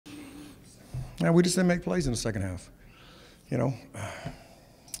And we just didn't make plays in the second half. You know,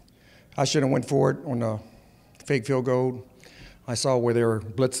 I should have went for it on the fake field goal. I saw where they were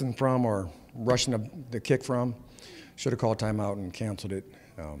blitzing from or rushing the kick from. Should have called timeout and canceled it.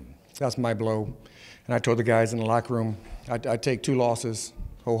 That's my blow. And I told the guys in the locker room, I'd take 2 losses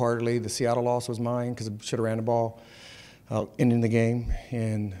wholeheartedly. The Seattle loss was mine because I should have ran the ball ending the game.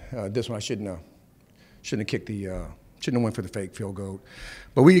 And this one I shouldn't have kicked shouldn't have went for the fake field goal.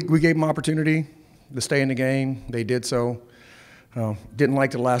 But we gave them opportunity to stay in the game. They did so. Didn't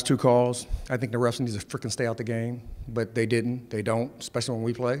like the last 2 calls. I think the refs need to freaking stay out the game, but they didn't. They don't, especially when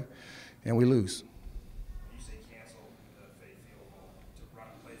we play, and we lose. You say cancel the fake field goal to run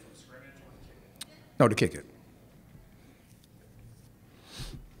a play from scrimmage or to kick it? No, to kick it.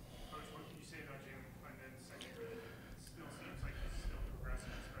 Coach, what can you say about Jalan McClendon? Second grade, it still seems like he's still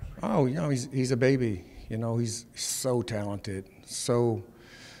progressing, especially. Oh, you know, he's a baby. You know, he's so talented, so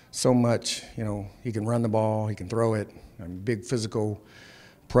much. You know, he can run the ball, he can throw it. Big physical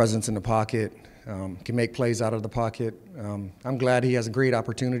presence in the pocket, can make plays out of the pocket. I'm glad he has a great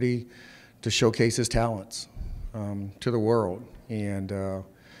opportunity to showcase his talents to the world, and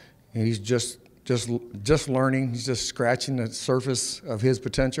he's just learning. He's just scratching the surface of his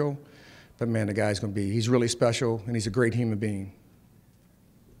potential. But man, the guy's going to be—he's really special, and he's a great human being.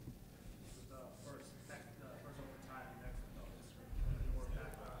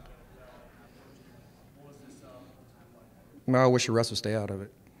 Well, I wish the refs would stay out of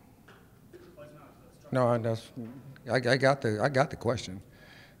it. No, I got the question,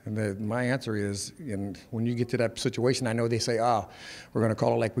 and my answer is, and when you get to that situation, I know they say, we're going to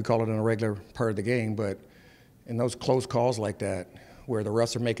call it like we call it in a regular part of the game, but in those close calls like that, where the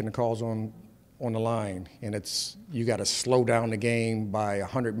refs are making the calls on the line, and you got to slow down the game by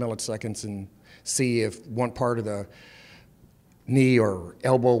 100 milliseconds and see if one part of the knee or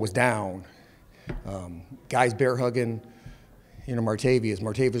elbow was down. Guys bear hugging. You know,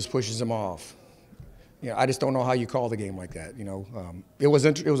 Martavius pushes him off. You know, I just don't know how you call the game like that. You know, it was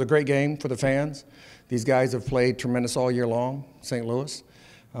a great game for the fans. These guys have played tremendous all year long, St. Louis.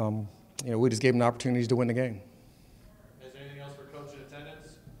 You know, we just gave them opportunities to win the game. Is there anything else for Coach in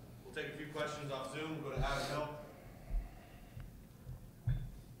attendance? We'll take a few questions off Zoom. We'll go to Adam Hill.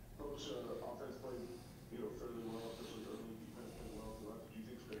 Coach, offense played, fairly well, especially early. Defense played well throughout. Do you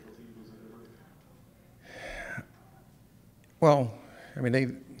think special teams was a difference? Well, I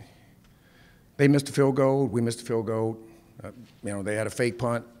mean, they missed a field goal. We missed a field goal. You know, they had a fake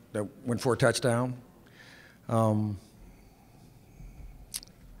punt that went for a touchdown. You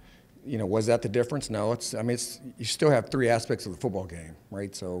know, was that the difference? No. You still have 3 aspects of the football game,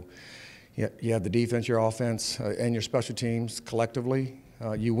 right? So you have the defense, your offense, and your special teams collectively.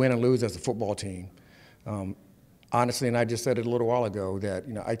 You win and lose as a football team. Honestly, and I just said it a little while ago, that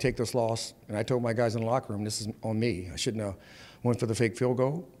I take this loss, and I told my guys in the locker room, this is on me. I shouldn't have went for the fake field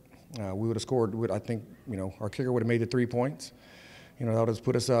goal. We would have scored. I think our kicker would have made the 3 points. That would have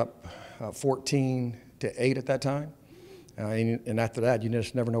put us up 14-8 at that time. And after that, you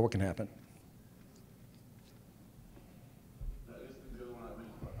just never know what can happen. I'm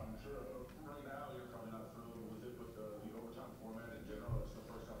sure right now you're probably not thrilled with it, but the overtime format in general, it's the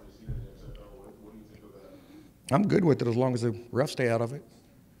first time we've seen it in the XFL. What do you think of that? I'm good with it as long as the refs stay out of it.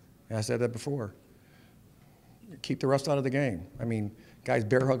 I said that before. Keep the refs out of the game. I mean, guys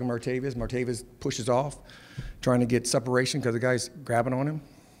bear hugging Martavius. Martavius pushes off, trying to get separation because the guy's grabbing on him.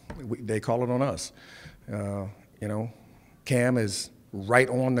 They call it on us. Cam is right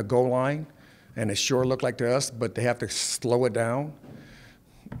on the goal line, and it sure looked like to us, but they have to slow it down,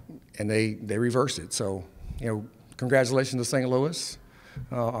 and they reverse it. So, congratulations to St. Louis.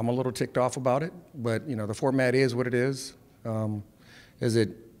 I'm a little ticked off about it, but the format is what it is. Is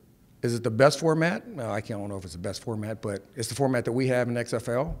it the best format? No, I don't know if it's the best format, but it's the format that we have in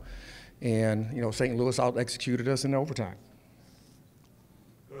XFL, and St. Louis out executed us in overtime.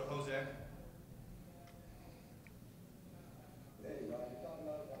 Go to Jose. Hey, Rod, you talked a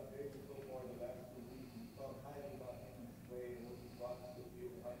lot about David so far in the last 2 weeks. You talked highly about him, his play, and what he brought to the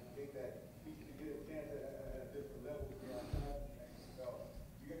field, and how you think that he should get a chance at a different level beyond time in the XFL.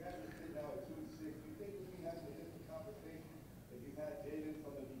 You guys have to sit now at 2-6. Do you think we can have a different conversation if you had David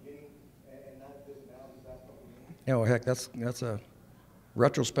from the beginning and not just now, these last couple of years? Heck, that's a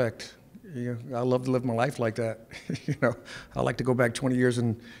retrospect. I love to live my life like that. I like to go back 20 years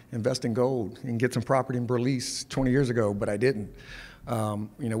and invest in gold and get some property in Belize 20 years ago, but I didn't.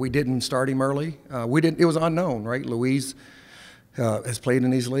 We didn't start him early. It was unknown, right? Luis has played in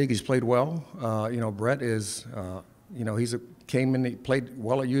these leagues. He's played well. Brett is, he played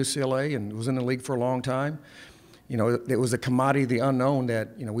well at UCLA and was in the league for a long time. you know, it was a commodity, the unknown that,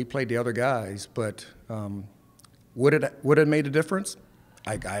 you know, we played the other guys, but would it have made a difference?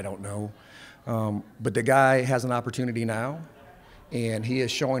 I don't know. But the guy has an opportunity now, and he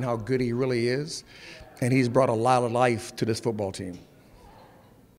is showing how good he really is, and he's brought a lot of life to this football team.